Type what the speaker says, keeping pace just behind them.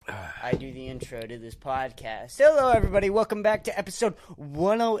I do the intro to this podcast. Hello, everybody. Welcome back to episode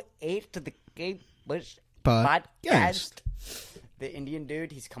 108 of the Gay Bush Podcast. The Indian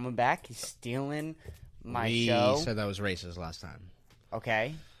dude, he's coming back. He's stealing my show. We said that was racist last time.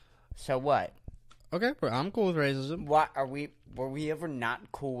 Okay. So what? Okay, I'm cool with racism. What were we ever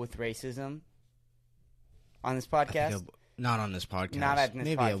not cool with racism on this podcast? Not on this podcast. Not on this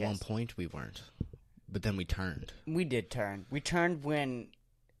Maybe podcast. At one point we weren't. But then we turned. We did turn. We turned when...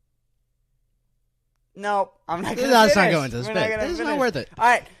 No, I'm not going to finish. Let's not go into this. We're not gonna This is not finish. worth it. All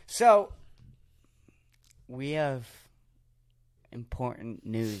right, so we have important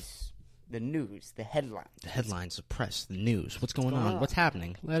news. The headlines. The headlines, the press, the news. What's going on? What's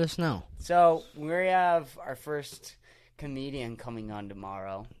happening? Let us know. So we have our first comedian coming on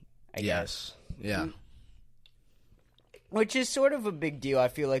tomorrow, I guess. Yeah. Which is sort of a big deal, I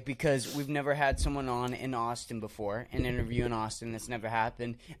feel like, because we've never had someone on in Austin before, an interview in Austin that's never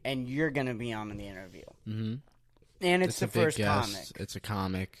happened, and you're going to be on in the interview. Mm-hmm. And it's the a big first guest. comic. It's a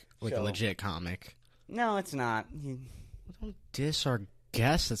comic, like a legit comic. No, it's not. Don't diss our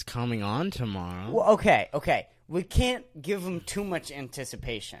guest that's coming on tomorrow. Well, okay. We can't give him too much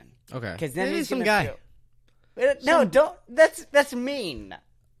anticipation. Okay. Because then Maybe he's some gonna guy. No, don't. That's mean.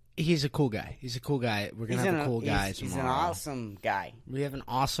 He's a cool guy. We're going to have a cool guy tomorrow. He's an awesome guy. We have an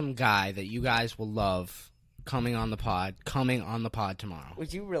awesome guy that you guys will love coming on the pod tomorrow.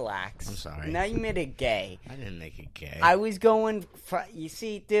 Would you relax? I'm sorry. Now you made it gay. I didn't make it gay. I was going you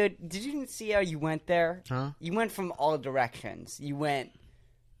see, dude, did you see how you went there? Huh? You went from all directions. You went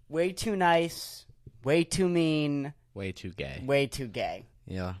way too nice, way too mean, Way too gay. way too gay.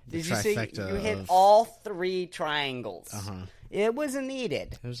 Yeah. Did you see? trifecta You hit of- all three triangles. Uh-huh. It wasn't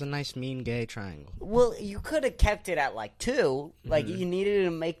needed. It was a nice, mean, gay triangle. Well, you could have kept it at like 2. Like, you needed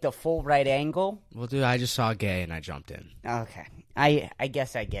to make the full right angle. Well, dude, I just saw gay and I jumped in. Okay. I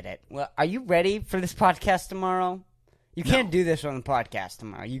guess I get it. Well, are you ready for this podcast tomorrow? You can't do this on the podcast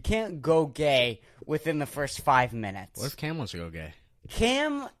tomorrow. You can't go gay within the first 5 minutes. What if Cam wants to go gay?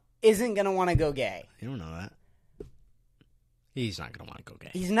 Cam isn't going to want to go gay. You don't know that. He's not going to want to go gay.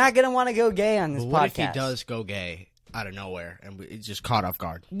 He's not going to want to go gay on this But podcast. what if he does go gay out of nowhere and it's just caught off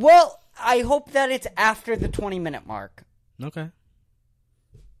guard? Well, I hope that it's after the 20-minute mark. Okay.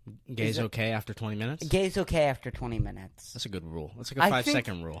 Gay's okay after 20 minutes? Gay's okay after 20 minutes. That's a good rule. That's like a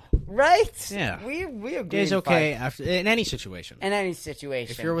 5-second rule. Right? Yeah. We agree. Gay's okay after in any situation. In any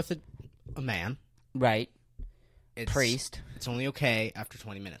situation. If you're with a man, right. it's, Priest. it's only okay after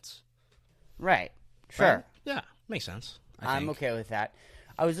 20 minutes. Right. Sure. Right? Yeah, makes sense. I'm okay with that.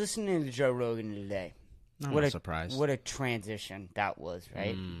 I was listening to Joe Rogan today. I'm not surprised. What a transition that was,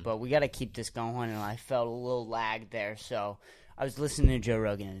 right? But we got to keep this going, and I felt a little lag there, so I was listening to Joe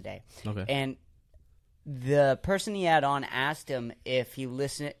Rogan today. Okay. And the person he had on asked him if he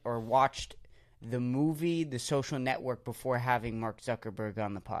listened or watched the movie The Social Network before having Mark Zuckerberg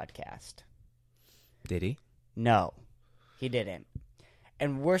on the podcast. Did he? No, he didn't.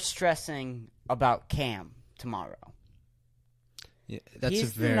 And we're stressing about Cam tomorrow. Yeah, that's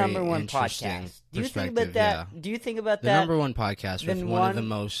He's a very the number one interesting podcast. Do you think perspective, about that? yeah. Do you think about The that? number one podcast with Then one of the one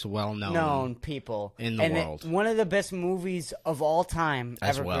most well-known known people in the world. One of the best movies of all time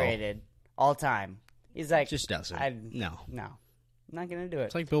As ever well. created. All time. He's like, just doesn't. No. I'm not gonna do it.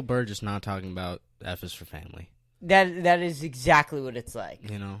 It's like Bill Burr just not talking about F is for Family. That is exactly what it's like.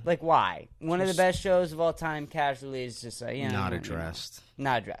 You know, Like, why? One of the best shows of all time, casually, is just like, not addressed.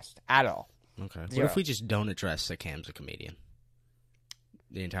 Not addressed at all. Okay. Zero. What if we just don't address that Cam's a comedian?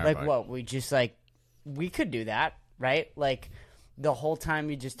 The entire Like part. what? We just we could do that, right? Like the whole time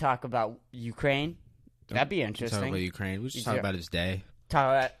you just talk about Ukraine. That'd be Talk interesting. about Ukraine. We just talk about his day.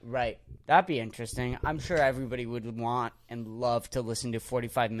 Right. That'd be interesting. I'm sure everybody would want and love to listen to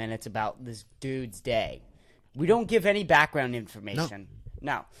 45 minutes about this dude's day. We don't give any background information.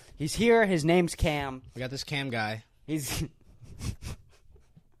 No. He's here. His name's Cam. We got this Cam guy. We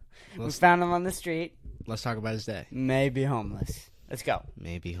found him on the street. Let's talk about his day. Maybe homeless. Let's go.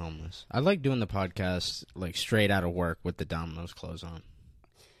 Maybe homeless. I like doing the podcast like straight out of work with the Domino's clothes on.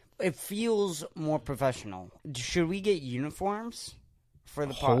 It feels more professional. Should we get uniforms for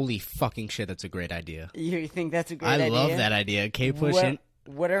the podcast? Holy fucking shit, that's a great idea. You think that's a great idea? I love that idea. K-Push.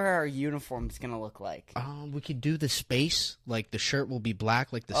 What are our uniforms going to look like? We could do the space. Like the shirt will be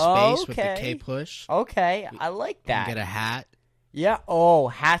black like the space with the K-Push. Okay, I like that. Get a hat. Yeah. Oh,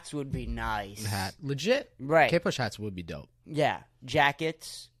 hats would be nice. Hat. Legit. Right. K-Push hats would be dope. Yeah.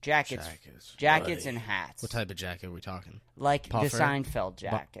 Jackets, Buddy. and hats. What type of jacket are we talking? Like Puffer? the Seinfeld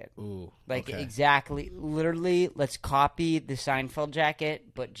jacket. Ooh. Like okay. exactly. Literally, let's copy the Seinfeld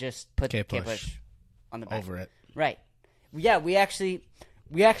jacket, but just put K-Push. K-Push on the back. Over it. Right. Yeah, we actually...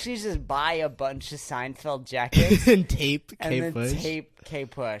 We actually just buy a bunch of Seinfeld jackets and tape and then K-Push. tape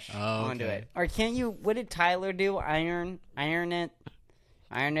K-Push onto okay. it. Or can't you? What did Tyler do? Iron it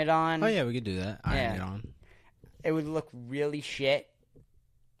on. Oh yeah, we could do that. Iron it on. It would look really shit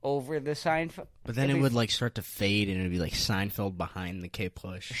over the Seinfeld. But then it would like start to fade, and it'd be like Seinfeld behind the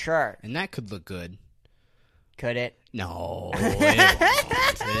K-Push. Sure. And that could look good. Could it? No,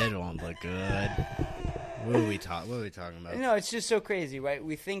 it won't look good. What are we talking about? No, it's just so crazy, right?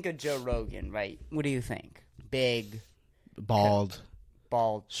 We think of Joe Rogan, right? What do you think? Big, bald,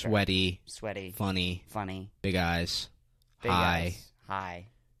 sweaty, funny, big eyes, high,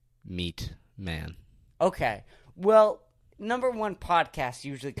 meat man. Okay, well, number one podcast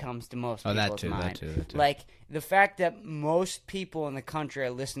usually comes to most people's mind. That too. Like the fact that most people in the country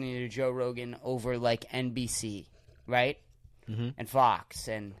are listening to Joe Rogan over like NBC, right? Mm-hmm. And Fox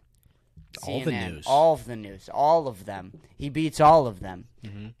and all CNN, the news. All of them. He beats all of them.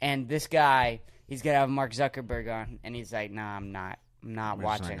 Mm-hmm. And this guy, he's gonna have Mark Zuckerberg on, and he's like, "Nah, I'm not We're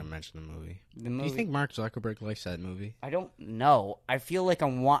watching." just not gonna mention the movie. The movie. Do you think Mark Zuckerberg likes that movie? I don't know. I feel like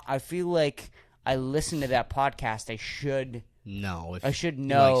I listened to that podcast. I should know if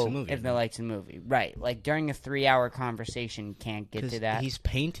he likes the movie. Right. Like during a 3-hour conversation, you can't get to that. He's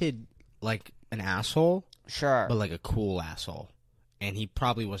painted like an asshole, sure, but like a cool asshole. And he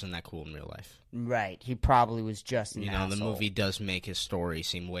probably wasn't that cool in real life. Right. He probably was just an asshole. The movie does make his story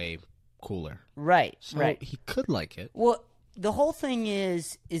seem way cooler. Right. So right. he could like it. Well, the whole thing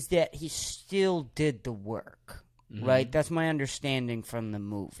is that he still did the work. Mm-hmm. Right? That's my understanding from the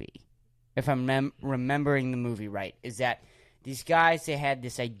movie. If I'm remembering the movie right, is that these guys, they had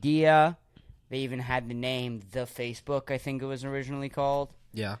this idea. They even had the name The Facebook, I think it was originally called.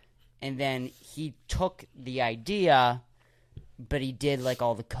 Yeah. And then he took the idea, but he did like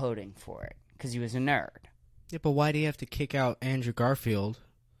all the coding for it because he was a nerd. Yeah, but why do you have to kick out Andrew Garfield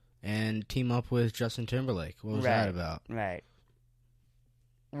and team up with Justin Timberlake? What was that about? Right.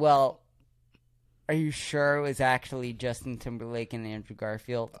 Well, are you sure it was actually Justin Timberlake and Andrew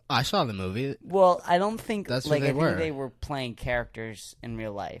Garfield? I saw the movie. Well, I don't think that's like what they I were. think they were playing characters in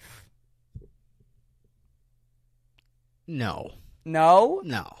real life. No. No?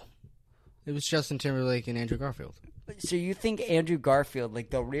 No. It was Justin Timberlake and Andrew Garfield. So you think Andrew Garfield, like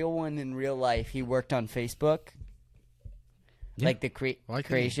the real one in real life, he worked on Facebook? Yeah. Like the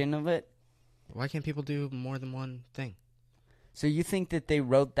creation of it? Why can't people do more than one thing? So you think that they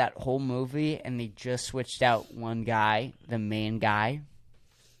wrote that whole movie and they just switched out one guy, the main guy?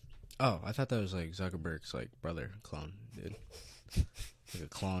 Oh, I thought that was like Zuckerberg's like brother clone, dude. Like a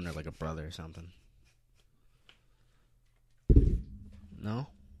clone or like a brother or something. No?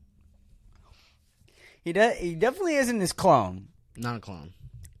 He definitely isn't his clone. Not a clone.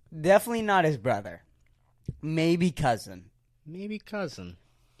 Definitely not his brother. Maybe cousin.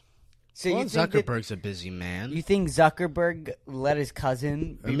 So well, Zuckerberg's a busy man. You think Zuckerberg let his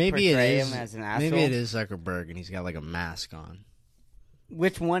cousin portray him as an asshole? Maybe it is Zuckerberg and he's got like a mask on.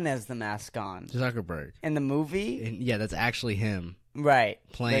 Which one has the mask on? Zuckerberg. In the movie? Yeah, that's actually him. Right.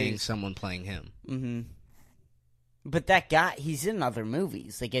 Playing someone playing him. Mm-hmm. But that guy, he's in other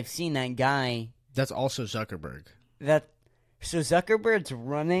movies. Like, I've seen that guy. That's also Zuckerberg. So Zuckerberg's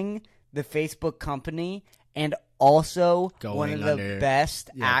running the Facebook company and also one of the best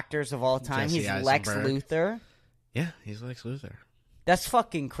actors of all time. Jesse he's Eisenberg. Lex Luthor. Yeah, he's Lex Luthor. That's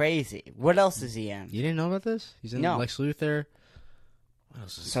fucking crazy. What else is he in? You didn't know about this? He's in Lex Luthor. What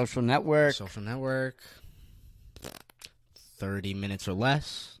else is Social Network. 30 Minutes or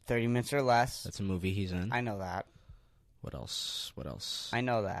Less. 30 Minutes or Less. That's a movie he's in. I know that. What else? I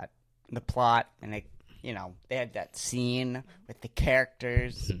know that. The plot, and they had that scene with the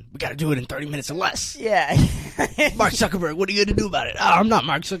characters. We gotta do it in 30 minutes or less. Yeah. Mark Zuckerberg, what are you gonna do about it? Oh, I'm not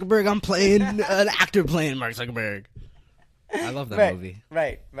Mark Zuckerberg. I'm playing an actor playing Mark Zuckerberg. I love that movie.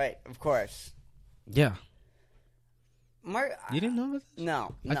 Right. Of course. Yeah. You didn't know this?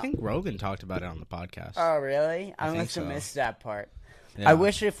 No. I think Rogan talked about it on the podcast. Oh, really? I must have missed that part. Yeah. I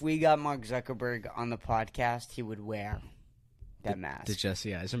wish if we got Mark Zuckerberg on the podcast, he would wear that mask. The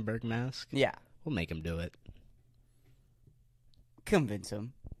Jesse Eisenberg mask? Yeah. We'll make him do it. Convince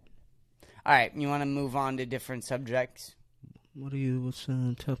him. All right, you want to move on to different subjects? What's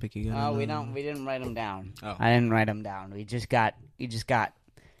the topic you got? Oh, we didn't write them down. Oh. I didn't write them down. You just got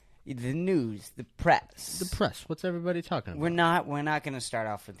the news, the press. The press. What's everybody talking about? We're not going to start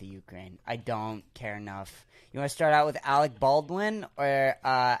off with the Ukraine. I don't care enough. You want to start out with Alec Baldwin, or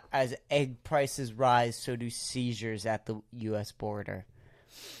as egg prices rise, so do seizures at the U.S. border?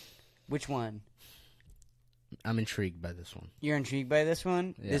 Which one? I'm intrigued by this one. You're intrigued by this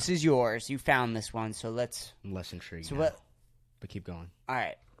one? Yeah. This is yours. You found this one, so let's... I'm less intrigued. So now. But keep going. All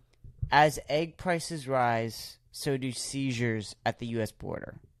right. As egg prices rise, so do seizures at the U.S.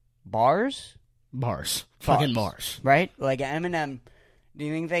 border. Bars? Bars. Fucking bars. Right? Like Eminem. Do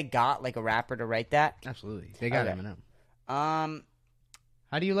you think they got like a rapper to write that? Absolutely. They got Okay. Eminem.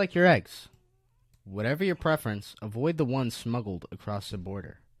 How do you like your eggs? Whatever your preference, avoid the ones smuggled across the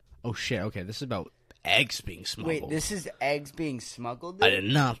border. Oh shit, okay, this is about eggs being smuggled. Wait, this is eggs being smuggled? I did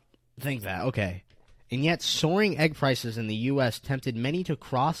not think that. Okay. And yet, soaring egg prices in the U.S. tempted many to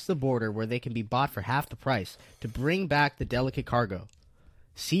cross the border where they can be bought for half the price to bring back the delicate cargo.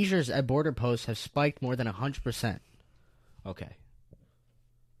 Seizures at border posts have spiked more than 100%. Okay.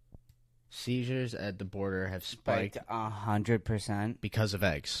 Seizures at the border have spiked 100%. because of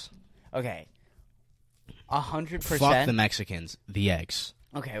eggs. Okay. 100%. Fuck the Mexicans. The eggs.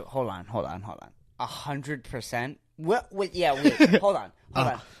 Okay, hold on. 100%? What? Yeah, wait. Hold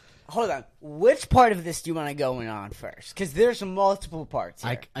on. Which part of this do you want to go in on first? Because there's multiple parts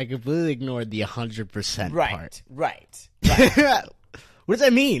here. I completely ignored the 100% part. Right. What does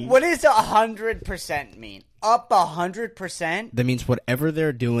that mean? What does 100% mean? Up 100%? That means whatever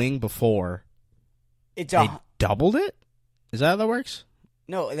they're doing before, It's they doubled it? Is that how that works?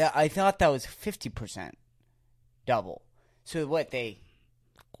 No, I thought that was 50% double. So what, they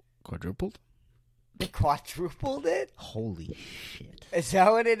Quadrupled? quadrupled it? Holy shit. Is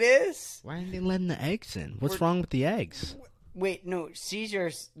that what it is? Why aren't they letting the eggs in? What's wrong with the eggs? Wait, no,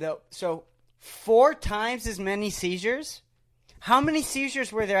 seizures, though. So 4 times as many seizures? How many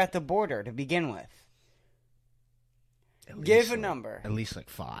seizures were there at the border to begin with? Give a number. At least like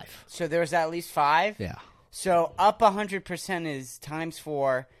 5. So there was at least 5? Yeah. So up 100% is times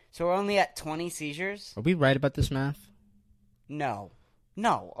 4. So we're only at 20 seizures? Are we right about this math? No,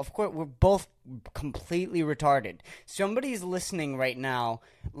 of course, we're both completely retarded. Somebody's listening right now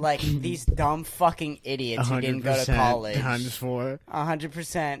like these dumb fucking idiots who didn't go to college. Times 4.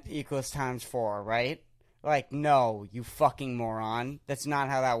 100% equals times 4, right? Like, no, you fucking moron. That's not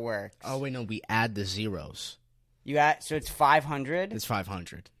how that works. Oh, wait, no, we add the zeros. So it's 500? It's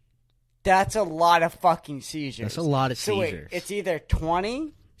 500. That's a lot of fucking seizures. That's a lot of So wait, seizures. it's either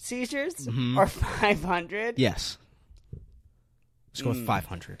 20 seizures or 500? Yes. Let's go with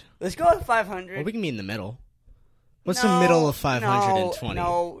 500. Let's go with 500. Well, we can be in the middle. What's the middle of 520?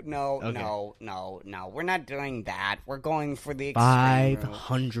 No. We're not doing that. We're going for the extreme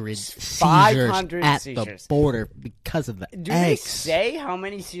 500 500 seizures at seizures. the border because of the Do they eggs. say how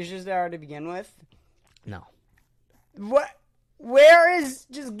many seizures there are to begin with? No. What? Where is?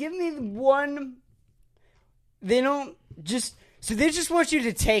 Just give me one. They don't just. So they just want you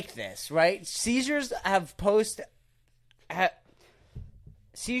to take this, right? Seizures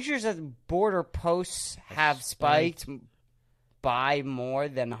seizures at the border posts have spiked by more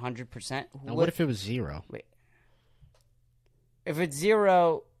than 100%. What if it was 0? Wait. If it's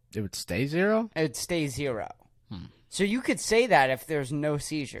 0, it would stay 0? it would stay 0. So you could say that if there's no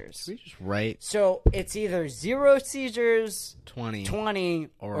seizures. We just write So it's either 0 seizures, 20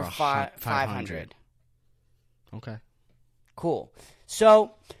 or 500. Okay. Cool.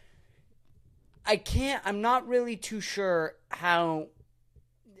 So I'm not really too sure how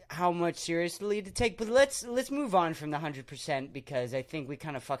much seriously to take, but let's move on from the 100% because I think we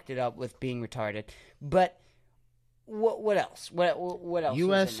kind of fucked it up with being retarded. But what else? What else?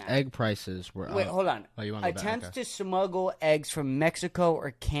 U.S. egg prices were Wait, up. hold on. Oh, you want to go back? Attempts Okay. to smuggle eggs from Mexico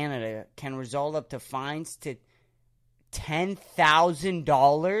or Canada can result up to fines to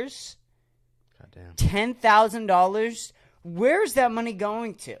 $10,000. Goddamn. $10,000. Where's that money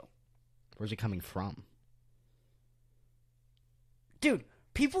going to? Where's it coming from? Dude,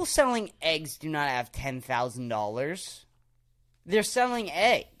 people selling eggs do not have $10,000. They're selling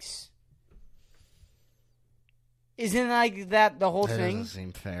eggs. Isn't like that the whole That thing? doesn't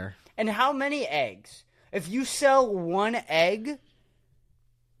seem fair. And how many eggs? If you sell one egg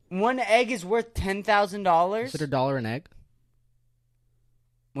is worth $10,000. Is it $1 an egg?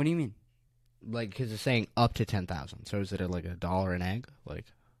 What do you mean? Like, because it's saying up to 10,000. So is it like $1 an egg? Like,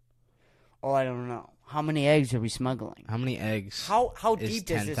 Oh, I don't know. How many eggs are we smuggling? how many eggs? How is deep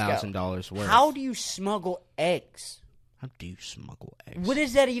does this go? $10,000 worth? How do you smuggle eggs? How do you smuggle eggs? What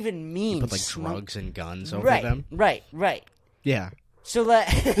does that even mean? Put like drugs and guns over right, them? Right. Yeah. So let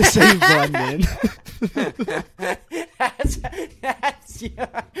So you blend in. that's your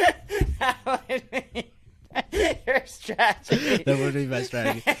strategy. That would be my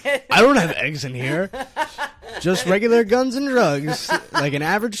strategy. I don't have eggs in here. Just regular guns and drugs. Like an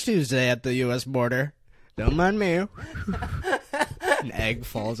average Tuesday at the U.S. border. Don't mind me. An egg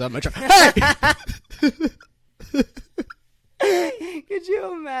falls out my truck. Hey! Could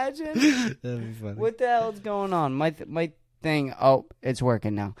you imagine? That'd be funny. What the hell's going on? My thing. Oh, it's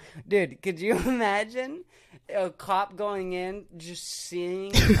working now. Dude, could you imagine a cop going in, just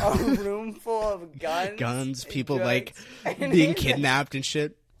seeing a room full of guns? People, drugs, like, and being kidnapped and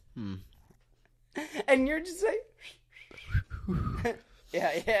shit. And you're just like...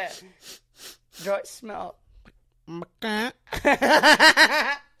 yeah. Do I smell?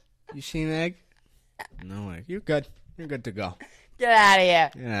 You seen an egg? No egg. You're good. You're good to go. Get out of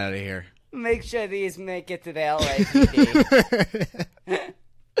here. Get out of here. Make sure these make it to the LAPD.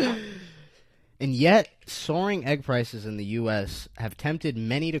 And yet, soaring egg prices in the U.S. have tempted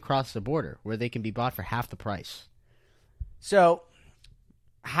many to cross the border, where they can be bought for half the price. So,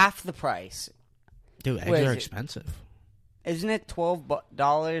 half the price. Dude, eggs are expensive. Isn't it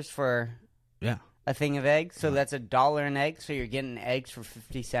 $12 for a thing of eggs? So that's $1 an egg, so you're getting eggs for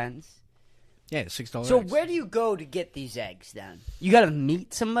 50 cents? Yeah, $6 So eggs. where do you go to get these eggs then? You got to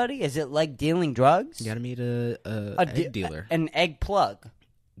meet somebody? Is it like dealing drugs? You gotta meet a egg dealer. An egg plug.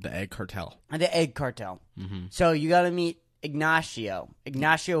 The egg cartel. The egg cartel. Mm-hmm. So you got to meet Ignacio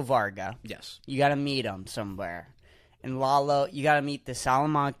Varga. Yes. You got to meet him somewhere. And Lalo, you got to meet the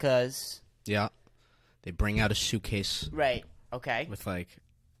Salamancas. Yeah. They bring out a suitcase. Right. Okay. With like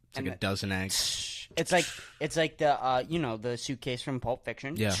a dozen eggs. It's like the the suitcase from Pulp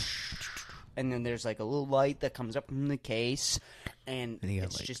Fiction. Yeah. And then there's like a little light that comes up from the case, and you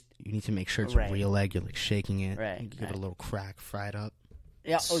it's like, just you need to make sure it's a real egg. You're like shaking it. Right. You give it a little crack, fry it up.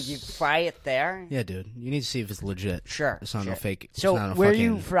 Yeah. Oh, you fry it there? Yeah, dude. You need to see if it's legit. Sure. It's not no fake. So not where are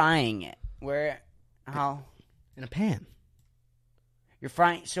you frying it? How? In a pan. You're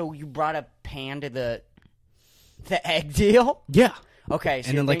frying. So you brought a pan to the egg deal? Yeah. Okay, so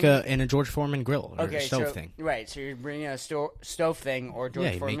and then in a George Foreman grill or a stove thing. Right, so you're bringing a stove thing or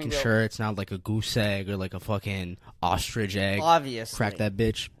George Foreman making grill. sure it's not like a goose egg or like a fucking ostrich egg. Obviously. Crack that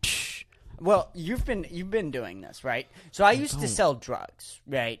bitch. Psh. Well, you've been doing this, right? So I used to sell drugs,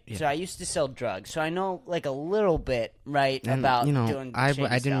 right? Yeah. So I used to sell drugs. So I know like a little bit, right, and, about I doing shady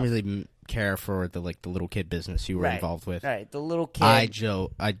didn't stuff. really care for the little kid business you were involved with. Right, the little kid.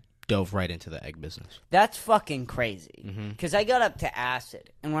 I dove right into the egg business. That's fucking crazy. Mm-hmm. Because I got up to acid,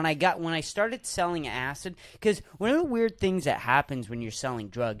 and when I started selling acid, because one of the weird things that happens when you're selling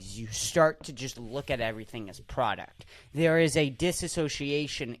drugs is you start to just look at everything as product. There is a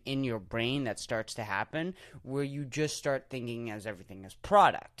disassociation in your brain that starts to happen where you just start thinking as everything as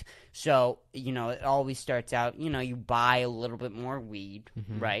product. So it always starts out. You buy a little bit more weed,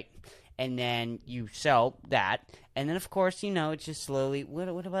 right? And then you sell that, and then of course it's just slowly.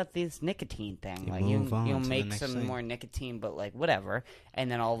 What about this nicotine thing? You'll make some more nicotine, but like whatever.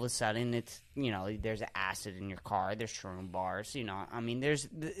 And then all of a sudden, it's there's acid in your car. There's shroom bars.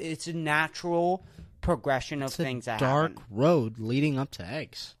 It's a natural progression of things that happen. Dark road leading up to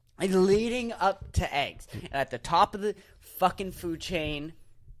eggs. Leading up to eggs, and at the top of the fucking food chain,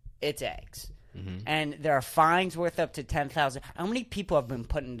 it's eggs. Mm-hmm. And there are fines worth up to $10,000. How many people have been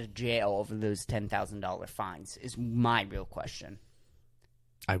put into jail over those $10,000 fines is my real question.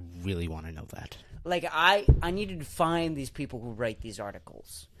 I really want to know that. Like, I needed to find these people who write these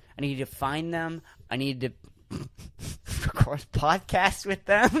articles. I needed to find them. I needed to record podcasts with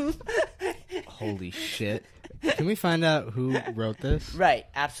them. Holy shit. Can we find out who wrote this? Right,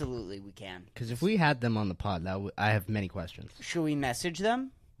 absolutely we can. Because if we had them on the pod, I have many questions. Should we message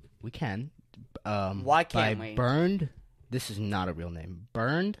them? We can. Why can't we? Burned, this is not a real name.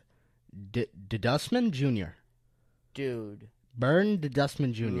 Burned Dustman Jr. Dude. Burned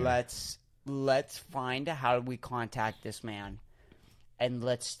Dustman Jr. Let's find out how we contact this man. And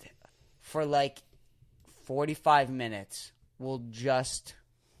for like 45 minutes,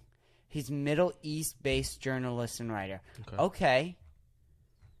 he's Middle East-based journalist and writer. Okay.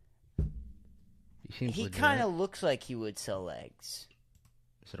 He kind of looks like he would sell eggs.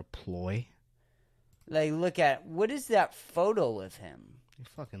 Is it a ploy? Like, what is that photo of him? He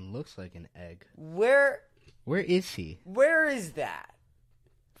fucking looks like an egg. Where is he? Where is that?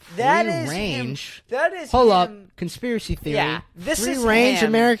 That is range. Him. That is Hold him. up. Conspiracy theory. Yeah, this free is range him.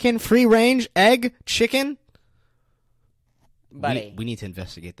 American, free range egg chicken. Buddy, we need to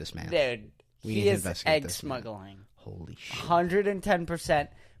investigate this man. Dude, he is egg smuggling. Man. Holy shit. 110%.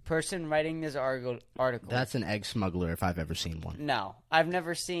 Person writing this article. That's an egg smuggler if I've ever seen one. No, I've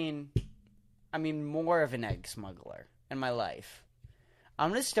never seen, more of an egg smuggler in my life. I'm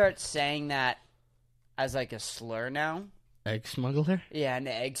going to start saying that as like a slur now. Egg smuggler? Yeah, an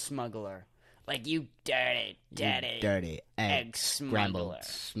egg smuggler. Like, you dirty egg smuggler.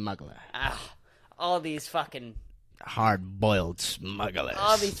 All these fucking... hard-boiled smugglers.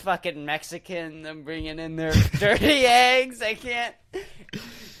 All these fucking Mexicans, I'm bringing in their dirty eggs. I can't...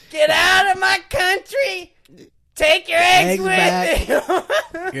 Get out of my country! Take your eggs back. with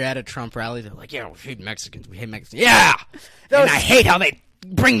you. You're at a Trump rally. They're like, yeah, we hate Mexicans. We hate Mexicans. Yeah! Those- And I hate how they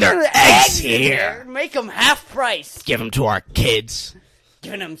bring their eggs here. Make them half price. Give them to our kids.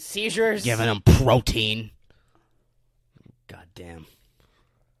 Giving them seizures. Giving them protein. God damn.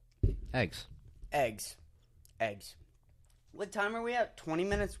 Eggs. Eggs. What time are we at? 20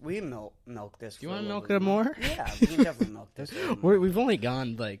 minutes? We can milk this. You want to milk it more? Yeah, we can definitely milk this. We've only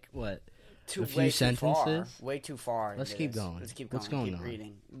gone, like, what? A few sentences? Way too far. Let's keep going. Let's keep going. What's going on?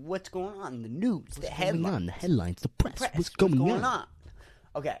 Reading. What's going on in the news? What's going on? The headlines, the press. What's going going on?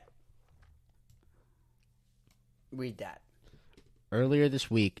 Okay. Read that. Earlier this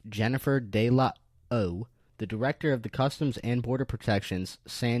week, Jennifer De La O, the director of the Customs and Border Protection's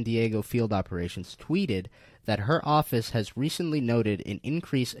San Diego field operations, tweeted that her office has recently noted an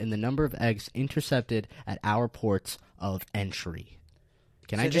increase in the number of eggs intercepted at our ports of entry.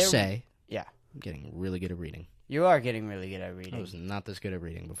 Can I just say, yeah, I'm getting really good at reading. You are getting really good at reading. I was not this good at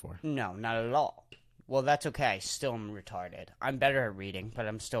reading before. No, not at all. Well, that's okay. Still, I'm retarded. I'm better at reading, but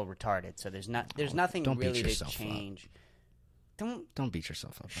I'm still retarded. So there's nothing really to change. Don't beat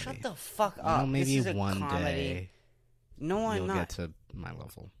yourself up. Buddy. Shut the fuck up. Maybe this is a one comedy. day. No, I'm you'll not. get to my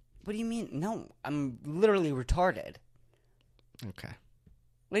level. What do you mean? No, I'm literally retarded. Okay.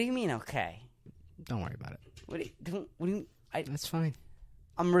 What do you mean? Okay. Don't worry about it. What do you? That's fine.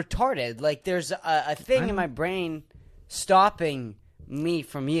 I'm retarded. Like there's a thing in my brain stopping me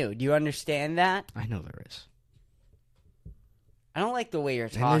from you. Do you understand that? I know there is. I don't like the way you're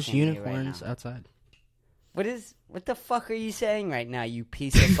talking. And there's to me unicorns right now. outside. What the fuck are you saying right now, you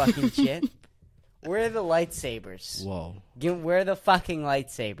piece of fucking shit? Where are the lightsabers? Whoa. Where are the fucking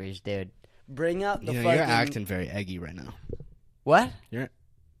lightsabers, dude? Bring up the fucking... You're acting very eggy right now. What?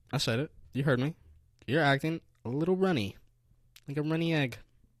 I said it. You heard me. You're acting a little runny. Like a runny egg.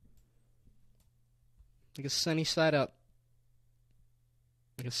 Like a sunny side up.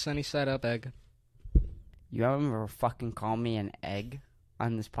 Like a sunny side up egg. You ever fucking call me an egg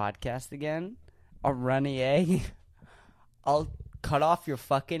on this podcast again? A runny egg? I'll cut off your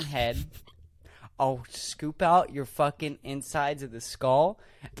fucking head. I'll scoop out your fucking insides of the skull,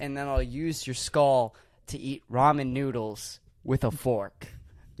 and then I'll use your skull to eat ramen noodles with a fork.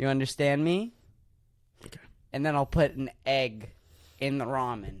 You understand me? Okay. And then I'll put an egg in the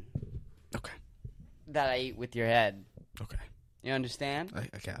ramen. Okay. That I eat with your head. Okay. You understand?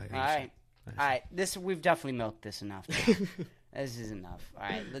 Okay. All right. All right. We've definitely milked this enough. This is enough. All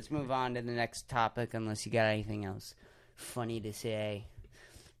right. Let's move on to the next topic unless you got anything else funny to say.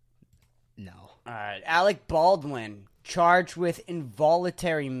 No. All right. Alec Baldwin charged with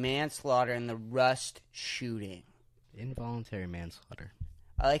involuntary manslaughter in the Rust shooting. Involuntary manslaughter.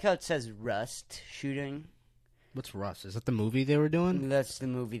 I like how it says Rust shooting. What's Rust? Is that the movie they were doing? That's the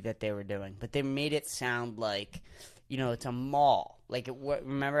movie that they were doing. But they made it sound like, it's a mall. Like,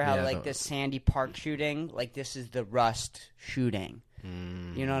 remember how, the Sandy Park shooting? Like, this is the Rust shooting.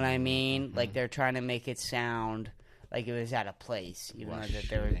 You know what I mean? Mm-hmm. Like, they're trying to make it sound like it was at a place. Even though that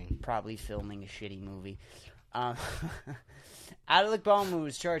they were probably filming a shitty movie. Alec Baldwin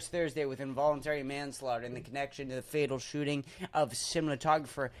was charged Thursday with involuntary manslaughter in the connection to the fatal shooting of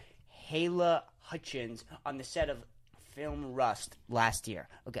cinematographer Halyna Hutchins on the set of film Rust last year.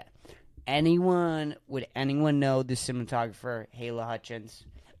 Okay. Would anyone know the cinematographer Halyna Hutchins?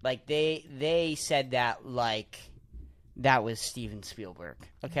 Like they said that like that was Steven Spielberg.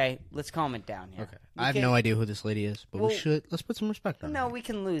 Okay, let's calm it down here. Okay, I have no idea who this lady is, but let's put some respect on her. No, we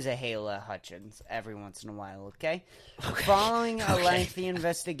can lose a Halyna Hutchins every once in a while. Okay. Following a lengthy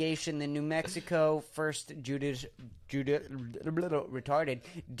investigation, the New Mexico First Retarded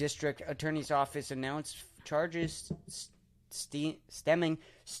District Attorney's Office announced charges stemming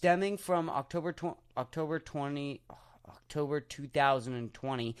from October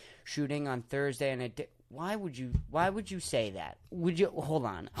 2020 shooting on Thursday, and why would you say that? Would you hold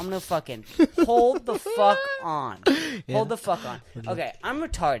on? I'm gonna fucking hold the fuck on. Yeah. Hold the fuck on. Okay, I'm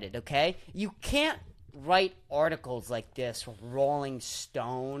retarded. Okay, you can't write articles like this, Rolling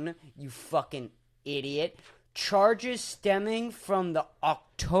Stone. You fucking idiot. Charges stemming from the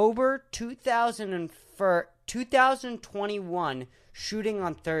October 2021 shooting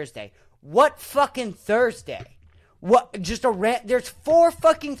on Thursday. What fucking Thursday? What? Just there's 4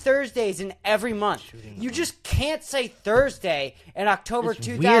 fucking Thursdays in every month. You just can't say Thursday in October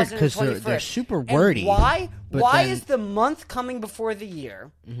 2021. Weird because they're super wordy. And why? Why is the month coming before the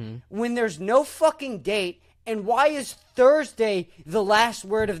year when there's no fucking date? And why is Thursday the last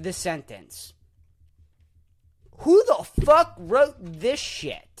word of the sentence? Who the fuck wrote this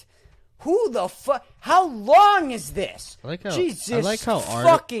shit? Who the fuck? How long is this? I like how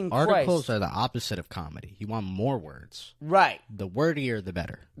fucking articles Christ. are the opposite of comedy. You want more words. Right. The wordier, the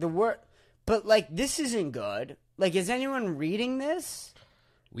better. But, like, this isn't good. Like, is anyone reading this?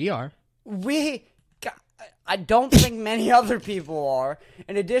 We are. I don't think many other people are.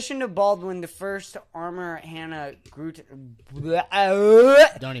 In addition to Baldwin, the first armor Hannah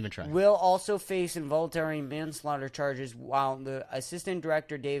Don't even try. will also face involuntary manslaughter charges, while the assistant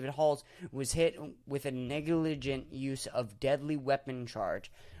director, David Halls, was hit with a negligent use of deadly weapon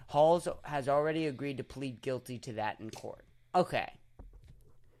charge. Halls has already agreed to plead guilty to that in court. Okay.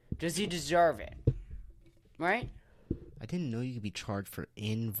 Does he deserve it? Right? I didn't know you could be charged for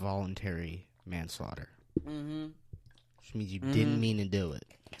involuntary manslaughter. Mm-hmm. Which means you didn't mean to do it.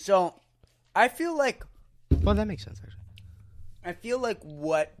 So, I feel like... Well, that makes sense, actually. I feel like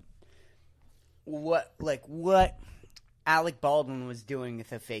what Alec Baldwin was doing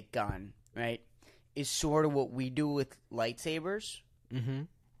with a fake gun, right, is sort of what we do with lightsabers,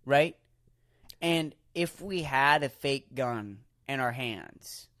 right? And if we had a fake gun in our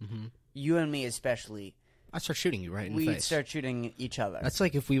hands, you and me especially, I'd start shooting you right in the we'd face. start shooting each other. That's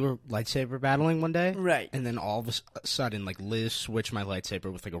like if we were lightsaber battling one day. Right. And then all of a sudden, like, Liz switched my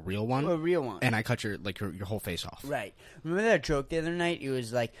lightsaber with, like, a real one. A real one. And I cut your whole face off. Right. Remember that joke the other night? It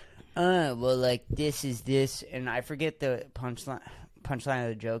was like, well, like, this is this, and I forget the punchline of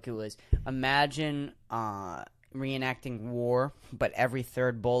the joke. It was, imagine reenacting war, but every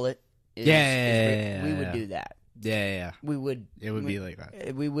third bullet is... we would do that. Yeah. We would... It would be like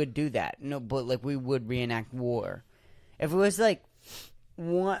that. We would do that. No, but, like, we would reenact war. If it was, like,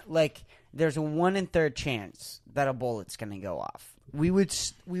 there's a 1 in 3 chance that a bullet's going to go off, we would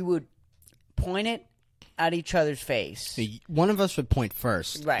point it at each other's face. So one of us would point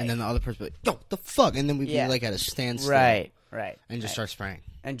first, right, and then the other person would be like, yo, the fuck? And then we'd be, like, at a standstill. Right. And just start spraying.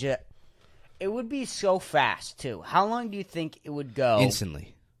 And it would be so fast, too. How long do you think it would go?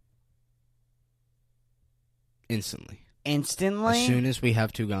 Instantly. Instantly? As soon as we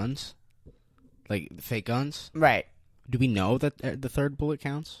have 2 guns, like fake guns. Right. Do we know that the third bullet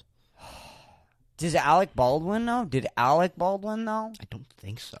counts? Does Alec Baldwin know? Did Alec Baldwin know? I don't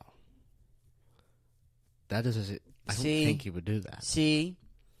think so. I don't think he would do that. See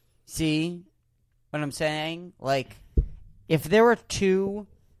what I'm saying? Like, if there were 2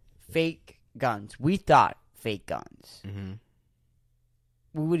 fake guns, we thought fake guns. Mm-hmm.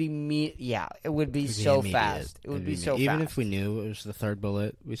 We would it would be so fast. It would be so fast. Even if we knew it was the third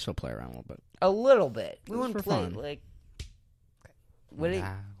bullet, we'd still play around a little bit. A little bit. We wouldn't for play fun. like. What?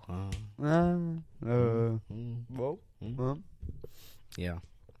 Yeah.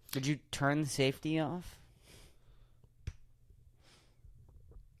 Did you turn the safety off?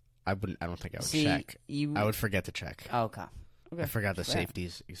 I wouldn't. I don't think I would See, check. I would forget to check. Okay. I forgot the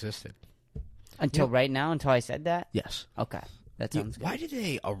safeties existed. Until right now, until I said that? Yes. Okay. That sounds good. Why did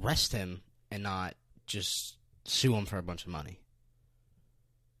they arrest him and not just sue him for a bunch of money?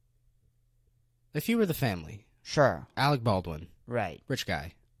 If you were the family. Sure. Alec Baldwin. Right. Rich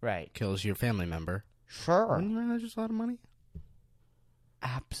guy. Right. Kills your family member. Sure. Wouldn't you rather just a lot of money?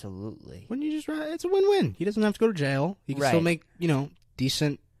 Absolutely. Wouldn't you just rather? It's a win-win. He doesn't have to go to jail. He can still make,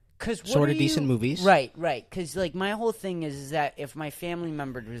 decent... decent movies. Right. Because, like, my whole thing is that if my family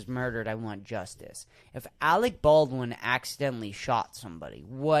member was murdered, I want justice. If Alec Baldwin accidentally shot somebody,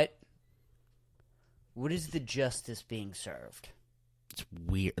 what is the justice being served? It's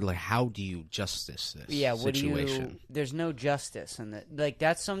weird. Like, how do you justice this situation? There's no justice. And like,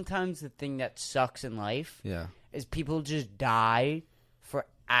 that's sometimes the thing that sucks in life. Yeah. Is people just die for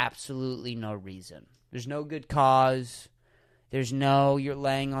absolutely no reason. There's no good cause. There's no, you're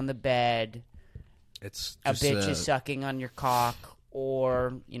laying on the bed, it's a bitch is sucking on your cock,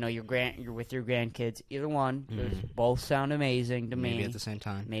 or, you're with your grandkids. Either one. Those both sound amazing to me. Maybe at the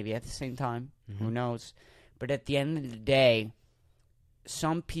same time. Mm-hmm. Who knows? But at the end of the day,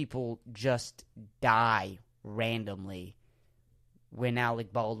 some people just die randomly when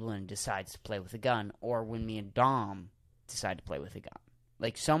Alec Baldwin decides to play with a gun, or when me and Dom decide to play with a gun.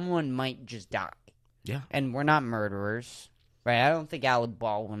 Like, someone might just die. Yeah. And we're not murderers. Right, I don't think Alec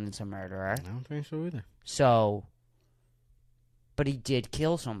Baldwin is a murderer. I don't think so either. So, but he did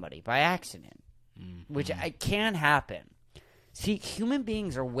kill somebody by accident, which can happen. See, human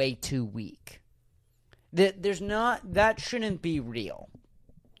beings are way too weak. That shouldn't be real.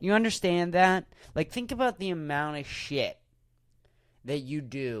 You understand that? Like, think about the amount of shit that you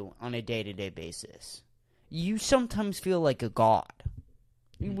do on a day-to-day basis. You sometimes feel like a god,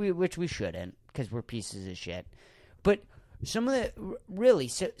 which we shouldn't, because we're pieces of shit. But some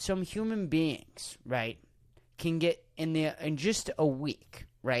human beings, right, can get in just a week,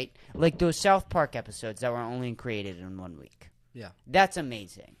 right? Like those South Park episodes that were only created in 1 week. Yeah. That's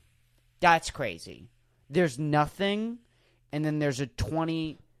amazing. That's crazy. There's nothing, and then there's a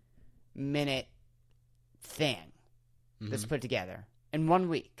 20-minute thing that's put together in 1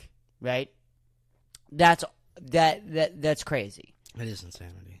 week, right? That's crazy. It is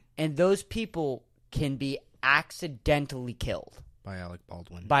insanity. And those people can be accidentally killed By Alec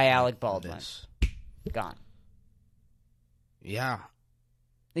Baldwin. Gone. Yeah.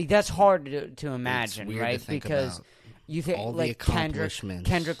 Like that's hard to imagine, It's weird right? to think Because about you think all the like accomplishments.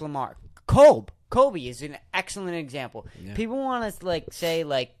 Kendrick Lamar, Kobe is an excellent example. Yeah. People want to like say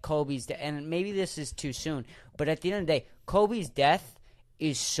like Kobe's and maybe this is too soon, but at the end of the day, Kobe's death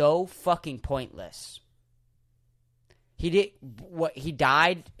is so fucking pointless. He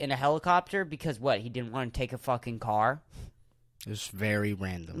died in a helicopter because he didn't want to take a fucking car. It was very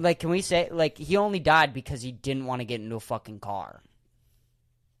random. Like, can we say he only died because he didn't want to get into a fucking car?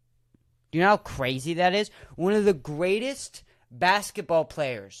 Do you know how crazy that is? One of the greatest basketball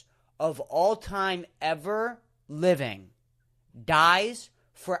players of all time ever living dies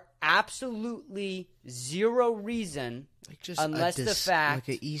for absolutely zero reason, unless the fact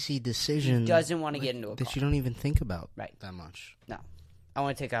like an easy decision he doesn't want to get into a car. That you don't even think about Right. that much. No. I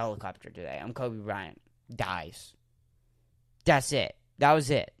want to take a helicopter today. I'm Kobe Bryant. Dies. That's it. That was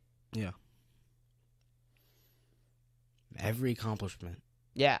it. Yeah. Every accomplishment.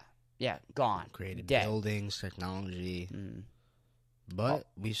 Yeah. Yeah. Gone. Created Dead. buildings, technology. But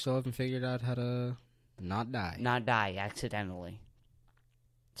we still haven't figured out how to not die. Not die accidentally.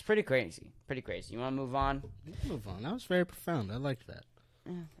 It's pretty crazy. Pretty crazy. You want to move on? Move on. That was very profound. I liked that.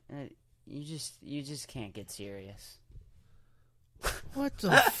 You just can't get serious. What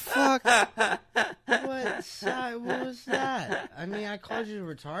the fuck? What was that? I mean, I called you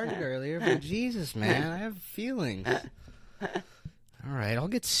retarded earlier, but Jesus, man, I have feelings. All right, I'll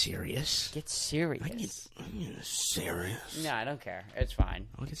get serious. Get serious. I'm getting serious. No, I don't care. It's fine.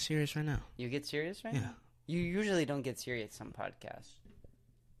 I'll get serious right now. You get serious right Yeah. now? You usually don't get serious on podcasts.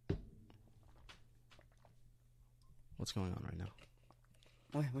 What's going on right now?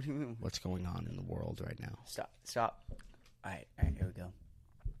 What do you mean? What's going on in the world right now? Stop. All right, here we go.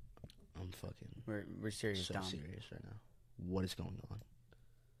 I'm fucking We're serious, so Dom. serious right now. What is going on?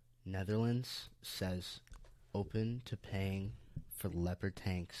 Netherlands says open to paying for Leopard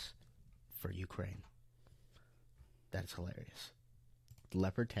tanks for Ukraine. That's hilarious.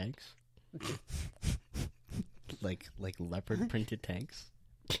 Leopard tanks? like leopard printed tanks?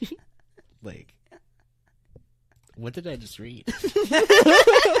 Like, what did I just read?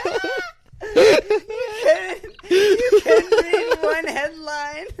 You can read one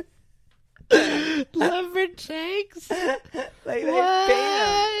headline. Leopard tanks? Like they pay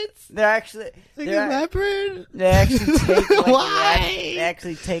them. They're actually Like a leopard? They actually take like Why? They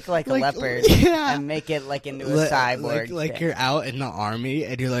actually take like a Like, leopard yeah. and make it like into a cyborg. Like thing. you're out in the army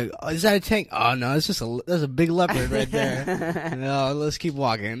and you're like, oh, is that a tank? Oh no, it's just there's a big leopard right there. No, let's keep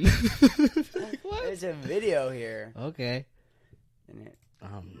walking. There's a video here. Okay.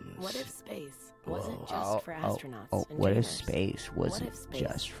 What if space wasn't just for astronauts? and What if dreamers? space wasn't What if space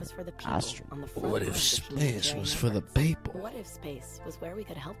just was for for the people astronauts? on the front What if lines of space humanitarian was for the efforts? people? What if space was where we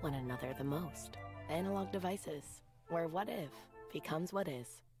could help one another the most? Analog devices, where what if becomes what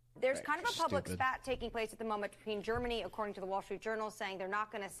is. There's kind of a public Stupid. spat taking place at the moment between Germany, according to the Wall Street Journal, saying they're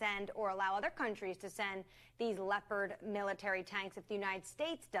not going to send or allow other countries to send these Leopard military tanks if the United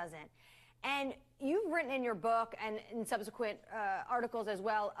States doesn't. And you've written in your book and in subsequent articles as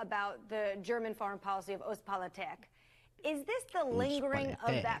well about the German foreign policy of Ostpolitik. Is this the lingering of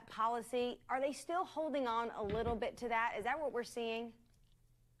Ostpolitik. that policy? Are they still holding on a little bit to that? Is that what we're seeing?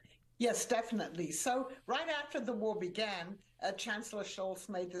 Yes, definitely. So right after the war began, Chancellor Scholz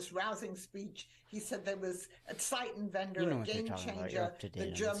made this rousing speech. He said there was a Zeitenwende, You know a what they're game talking about. You're changer, up to date on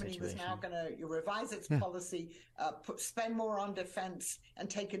that the Germany was now situation. going to revise its policy, spend more on defense, and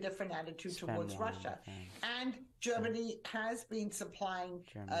take a different attitude Spend towards more on Russia. defense. And Germany has been supplying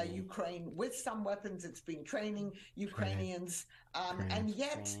Ukraine with some weapons. It's been training Ukrainians. And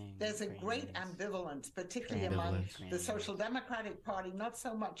yet Training there's a great Ukrainians. ambivalence, particularly among the Social Democratic Party, not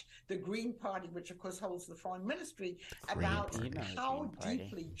so much the Green Party, which of course holds the foreign ministry, about You know the how Green Party.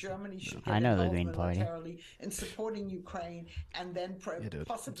 deeply Germany should I get know the involved Green Party. militarily in supporting Ukraine and then Yeah, dude,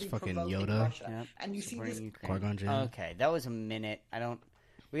 possibly it's fucking provoking Yoda. Russia. Yep. And you see Supporting this Ukraine. Qui-Gon Jinn. Okay, that was a minute.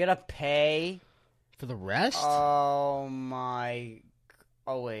 We gotta pay. For the rest? Oh my.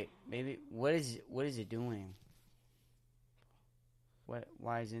 Oh wait, maybe what is it doing?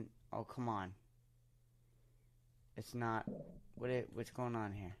 Why isn't? Oh come on. It's not. What's going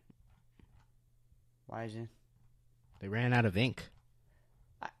on here? Why is it? They ran out of ink.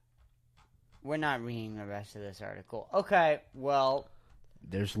 We're not reading the rest of this article. Okay, well,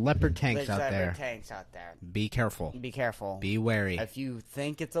 There's leopard tanks there's out leopard there. tanks out there. Be careful. Be careful. Be wary. If you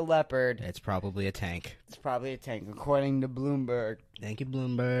think it's a leopard, It's probably a tank. it's probably a tank, according to Bloomberg. Thank you,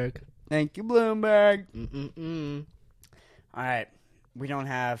 Bloomberg. Thank you, Bloomberg. Mm-mm-mm. All right, we don't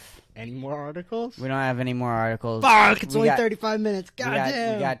have Any more articles? any more articles. Fuck! It's We only got- 35 minutes. We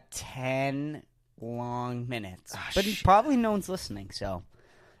Goddamn. got 10 long minutes, Ah, but shit. probably no one's listening, so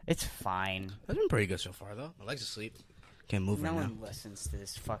it's fine. That's been pretty good so far, though. Alexa's asleep. Can't move No right now. one listens to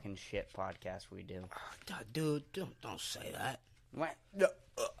this fucking shit podcast we do. God, dude, don't say that. What? No,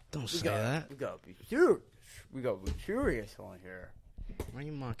 Don't we say gotta, that. we gotta be serious. We gotta be serious on here. Why are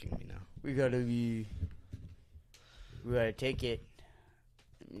you mocking me now? We gotta take it.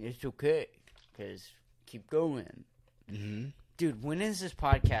 It's okay, because keep going. Mm-hmm. Dude, when is this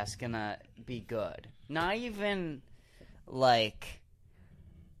podcast gonna be good? Not even, like,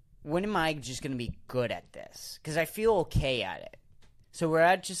 when am I just gonna be good at this? Because I feel okay at it. So we're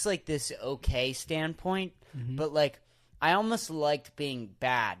at just, like, this okay standpoint, but, like, I almost liked being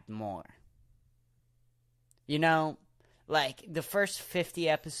bad more. You know? Like, the first 50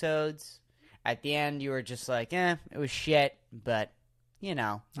 episodes, at the end, you were just like, it was shit, but, you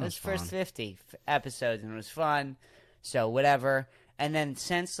know, it That was was first fun. 50 episodes, and it was fun, so whatever. And then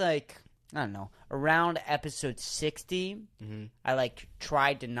since, like, I don't know, around episode 60, I, like,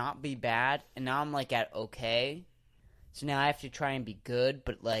 tried to not be bad, and now I'm, like, at okay. So now I have to try and be good,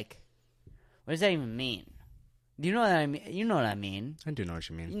 but, like, what does that even mean? You know what I mean? You know what I mean. I do know what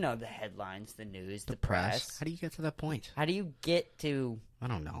you mean. You know the headlines, the news, the press. How do you get to that point? How do you get to I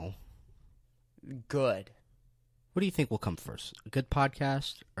don't know. good? What do you think will come first? A good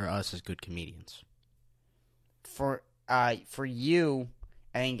podcast or us as good comedians? For you,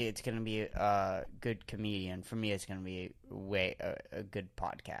 I think it's gonna be a good comedian. For me, it's gonna be a good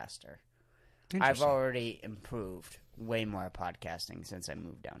podcaster. I've Interesting. already improved way more podcasting since I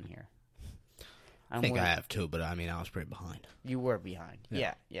moved down here. I think I have too, but I mean, I was pretty behind. You were behind.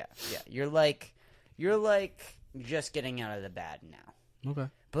 Yeah. Yeah. You're like just getting out of the bad now. Okay.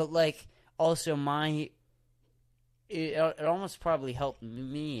 But, like, also it almost probably helped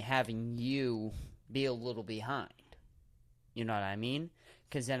me having you be a little behind. You know what I mean?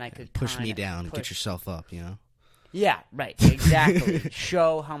 Because then I could Push me kinda down, get push- yourself up, you know? Yeah, right, exactly.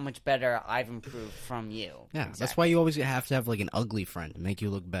 Show how much better I've improved from you. Yeah, that's Exactly. why you always have to have, like, an ugly friend to make you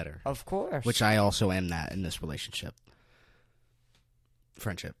look better. Of course. Which I also am that in this relationship.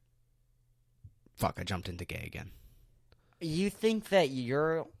 Friendship. Fuck, I jumped into gay again. You think that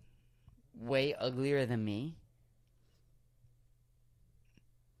you're way uglier than me?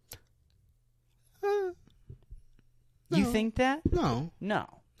 You No. think that? No. No.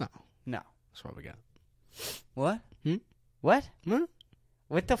 No. No. That's what we got. What? Hmm? What? Huh?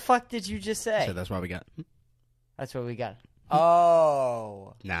 What the fuck did you just say? So that's why we got. That's what we got.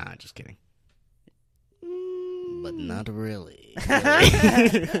 Oh. Nah, just kidding. But not really.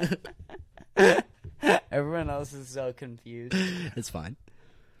 Everyone else is so confused. It's fine.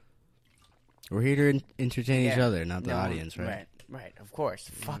 We're here to entertain each Yeah. other, not the No, audience, right? Right, of course.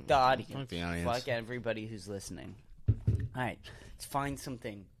 Fuck the audience. Fuck the audience. Fuck everybody who's listening. Alright, let's find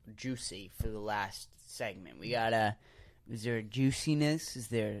something juicy for the last segment. We gotta... Is there juiciness? Is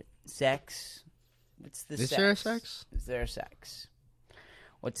there sex? What's the Is sex? there a sex? Is there sex?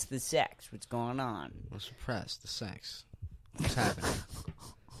 What's the sex? What's going on? I'm suppressed. The sex. What's happening?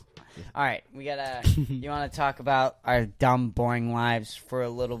 Alright, we gotta... you wanna talk about our dumb, boring lives for a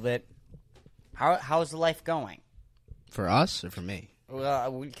little bit? How's life going? For us or for me?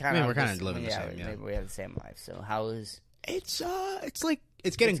 Well, we kind I of mean, we're kinda living the same, yeah. Maybe we have the same life. So how is It's like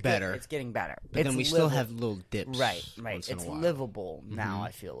it's getting it's good. better. It's getting better. But It's then we still livable. have little dips. right. once in It's a while. livable now.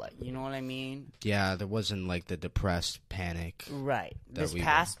 I feel like you know what I mean. Yeah, there wasn't like the depressed panic. Right. This we were.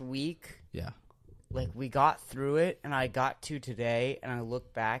 past week, Yeah. like we got through it, and I got to today, and I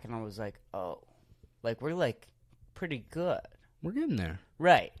looked back, and I was like, oh, like we're like pretty good. We're getting there.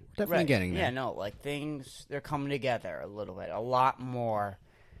 Right. Definitely right. getting there. Yeah. No. Like things, they're coming together a little bit, a lot more.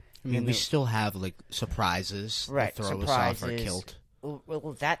 I mean, And we the- still have like surprises Right, that throw us off our surprises. kilt.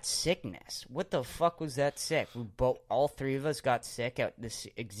 Well, that sickness. What the fuck was that sick? All three of us got sick at this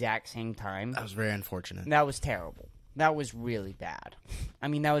exact same time. That was very unfortunate. That was terrible. That was really bad. I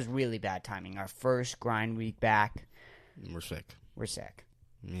mean, that was really bad timing. Our first grind week back, We're sick. we're sick.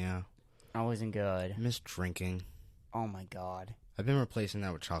 Yeah. I wasn't good. I miss drinking. Oh my god. I've been replacing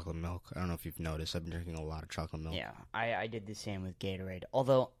that with chocolate milk. I don't know if you've noticed. I've been drinking a lot of chocolate milk. Yeah, I did the same with Gatorade.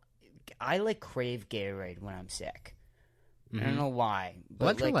 Although, I like crave Gatorade when I'm sick. I don't know why.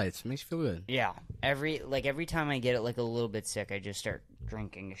 But Electrolytes makes you feel good. Yeah. Every time I get it like a little bit sick, I just start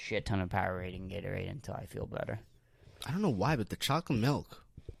drinking a shit ton of Powerade and Gatorade until I feel better. I don't know why, but the chocolate milk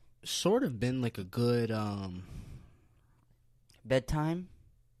sort of been like a good Bedtime?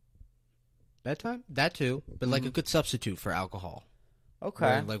 bedtime. That too, but like a good substitute for alcohol. Okay.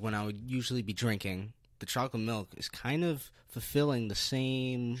 Where, like when I would usually be drinking, the chocolate milk is kind of fulfilling the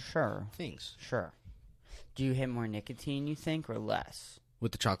same Sure. things Sure. Do you hit more nicotine, you think, or less?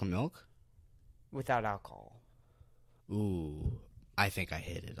 with the chocolate milk. Without alcohol. Ooh, I think I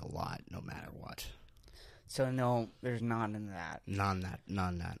hit it a lot, no matter what. So no, there's none in that. None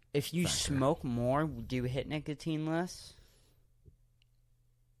that. If you factor. smoke more, do you hit nicotine less?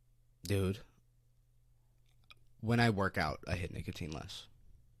 Dude, when I work out, I hit nicotine less.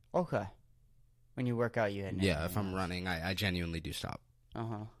 Okay. When you work out, you hit nicotine Yeah, if I'm less. running, I genuinely do stop.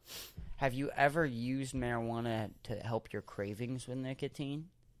 Uh-huh. Have you ever used marijuana to help your cravings with nicotine?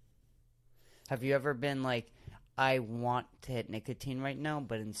 Have you ever been like, I want to hit nicotine right now,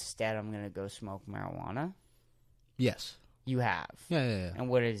 but instead I'm going to go smoke marijuana? Yes. You have. Yeah. And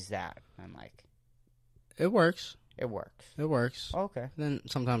what is that? I'm like, It works. it works. It works. Okay. Then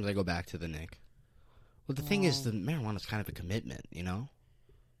sometimes I go back to the Nick. Well, the thing is, the marijuana's kind of a commitment, you know?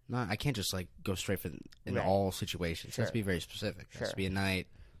 I can't just, like, go straight for in Right. all situations. It has Sure. to be very specific. It has Sure. to be a night,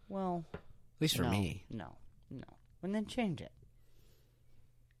 Well, at least for no, me. No. And then change it.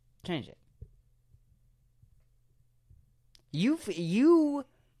 Change it. You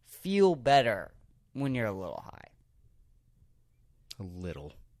feel better when you're a little high. A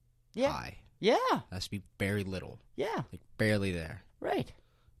little Yeah. high. Yeah. It has to be very little. Yeah. Like, barely there. Right.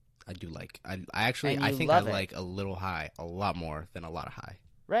 I do like... I actually... And I you think I love it. like a little high a lot more than a lot of high.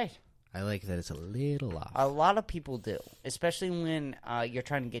 Right. I like that it's a little off. A lot of people do, especially when you're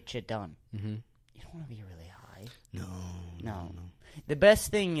trying to get shit done. Mm-hmm. You don't want to be really high. No. The best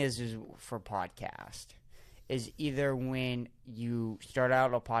thing is for podcast is either when you start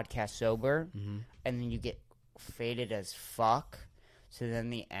out a podcast sober Mm-hmm. and then you get faded as fuck. So then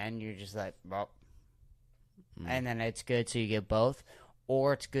the end you're just like, well, and then it's good. So you get both,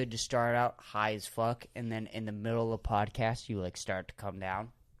 or it's good to start out high as fuck and then in the middle of the podcast you like start to come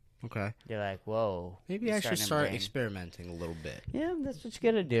down. Okay. You're like, whoa. Maybe you're I should starting to start bring- experimenting a little bit. Yeah, that's what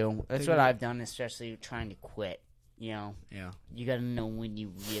you gotta do. That's what I've done, especially trying to quit. You know, Yeah. you gotta know when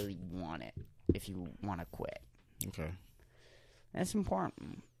you really want it if you want to quit. Okay. That's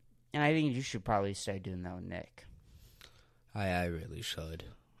important. And I think you should probably start doing that with Nick. I really should.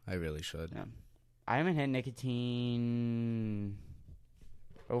 I really should. Yeah. I haven't had nicotine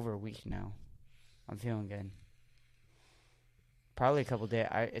over a week now. I'm feeling good. Probably a couple days.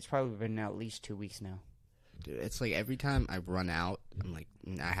 It's probably been at least 2 weeks now. Dude, it's like every time I run out, I'm like,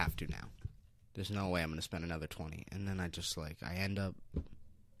 I have to now. There's no way I'm going to spend another 20. And then I just like, I end up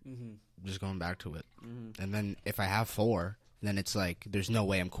just going back to it. And then if I have 4, then it's like, there's no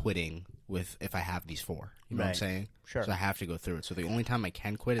way I'm quitting with if I have these 4. You know what I'm Right. saying? Sure. So I have to go through it. So the only time I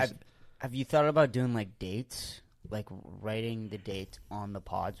can quit is... Have you thought about doing like dates? Like writing the dates on the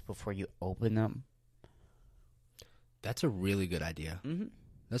pods before you open them? That's a really good idea. Mm-hmm.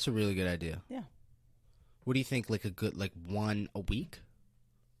 That's a really good idea. Yeah. What do you think, like a good, like one a week?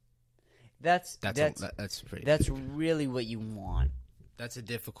 That's pretty... That's really what you want. That's a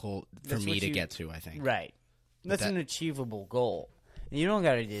difficult for That's me what to you- get to, I think. Right. That's that- an achievable goal. You don't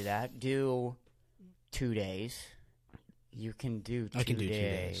got to do that. Do 2 days. You can do 2 days. I can do 2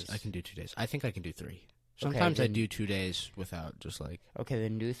 days. I can do 2 days. I think I can do 3. Sometimes I then- do 2 days without just like... Okay,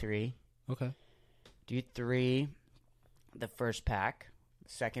 then do 3. Okay. Do 3, the first pack.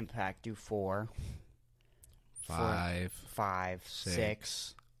 Second pack, do 4. 5, 5, 6,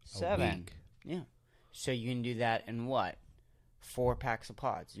 6, a 7. week. Yeah. So you can do that in what? 4 packs of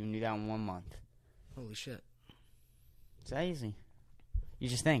pods. You can do that in 1 month. Holy shit. It's that easy. You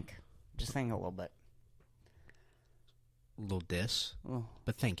just think. Just think a little bit. A little diss. Oh.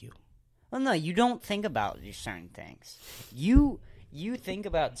 But thank you. Well, no, you don't think about these certain things. You think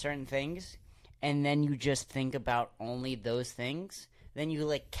about certain things, and then you just think about only those things. Then you,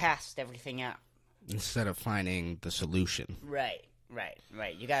 like, cast everything out. Instead of finding the solution. Right.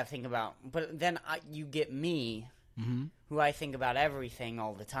 You gotta think about... But then you get me, who I think about everything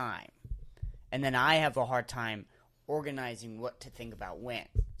all the time. And then I have a hard time organizing what to think about when.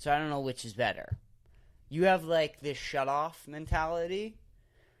 So I don't know which is better. You have, like, this shut-off mentality,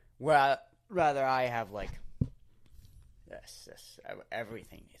 where rather I have, like, this,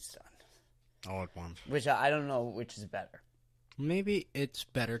 everything is done. All at once. Which I don't know which is better. Maybe it's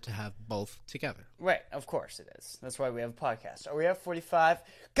better to have both together. Right, of course it is. That's why we have a podcast. Are we at 45?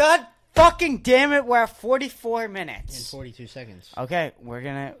 God Fucking damn it, we're at 44 minutes. In 42 seconds. Okay, we're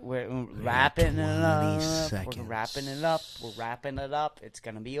wrapping it up. 20 seconds. We're wrapping it up. We're wrapping it up. It's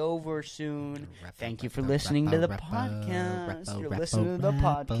gonna be over soon. Thank you for listening to the podcast. You're listening to the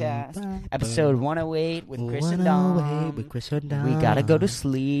podcast. Episode 108 with Chris and Dom. We gotta go to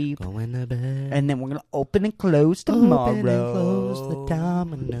sleep. Going to bed. And then we're gonna open and close tomorrow. Open and close the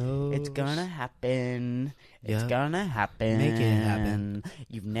dominoes. It's gonna happen. It's Yeah. gonna happen. Make it happen.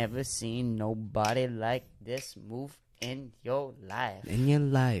 You've never seen nobody like this move in your life. In your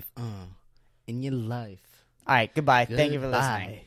life. In your life. All right, goodbye. Thank you for Goodbye. listening.